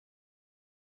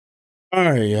All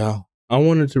right, y'all. I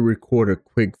wanted to record a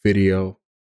quick video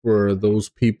for those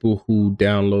people who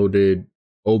downloaded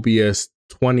OBS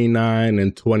 29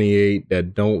 and 28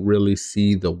 that don't really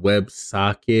see the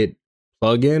WebSocket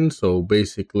plugin. So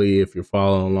basically, if you're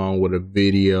following along with a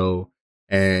video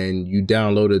and you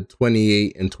downloaded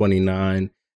 28 and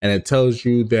 29, and it tells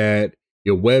you that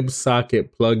your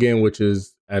WebSocket plugin, which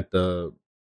is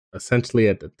essentially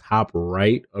at the top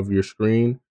right of your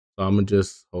screen. So I'm gonna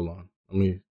just hold on. Let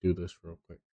me do this real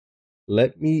quick.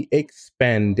 Let me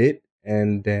expand it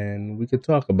and then we could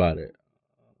talk about it.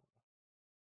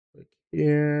 Click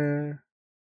here.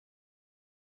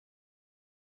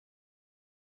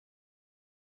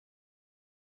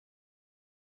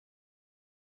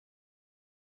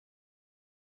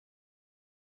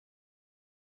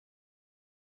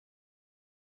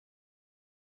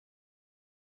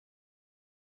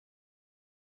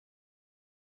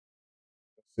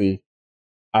 See,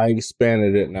 I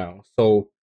expanded it now. So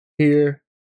here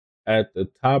at the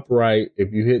top right,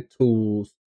 if you hit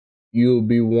tools, you'll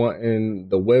be wanting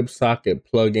the WebSocket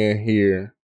plugin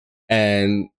here.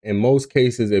 And in most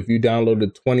cases, if you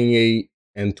downloaded 28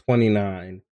 and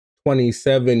 29,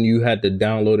 27, you had to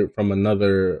download it from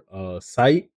another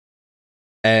site.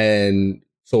 And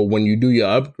so when you do your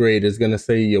upgrade, it's going to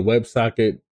say your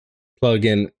WebSocket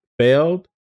plugin failed.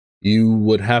 You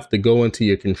would have to go into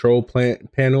your control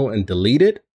panel and delete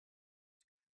it.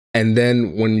 And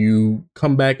then when you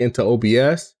come back into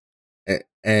OBS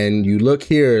and you look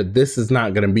here, this is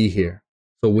not going to be here.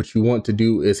 So what you want to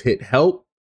do is hit help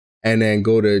and then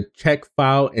go to check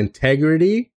file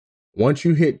integrity. Once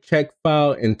you hit check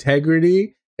file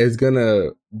integrity, it's going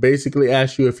to basically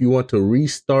ask you if you want to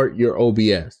restart your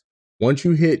OBS. Once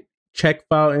you hit check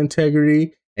file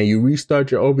integrity and you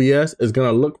restart your OBS, it's going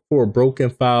to look for broken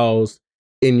files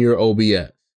in your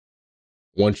OBS.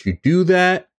 Once you do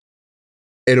that,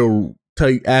 it'll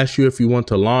ask you if you want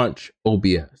to launch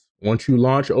OBS. Once you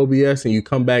launch OBS and you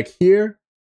come back here,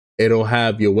 it'll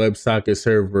have your WebSocket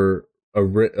server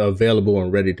available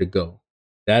and ready to go.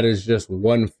 That is just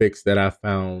one fix that I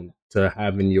found to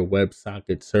having your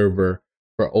WebSocket server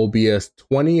for OBS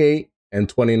 28 and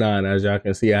 29. As y'all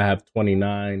can see, I have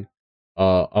 29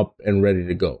 up and ready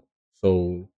to go.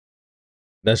 So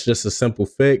that's just a simple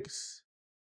fix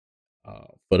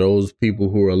for those people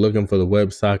who are looking for the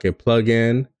WebSocket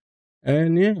plugin.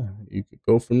 And yeah, you could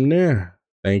go from there.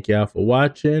 Thank y'all for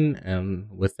watching. And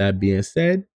with that being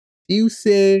said,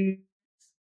 deuces.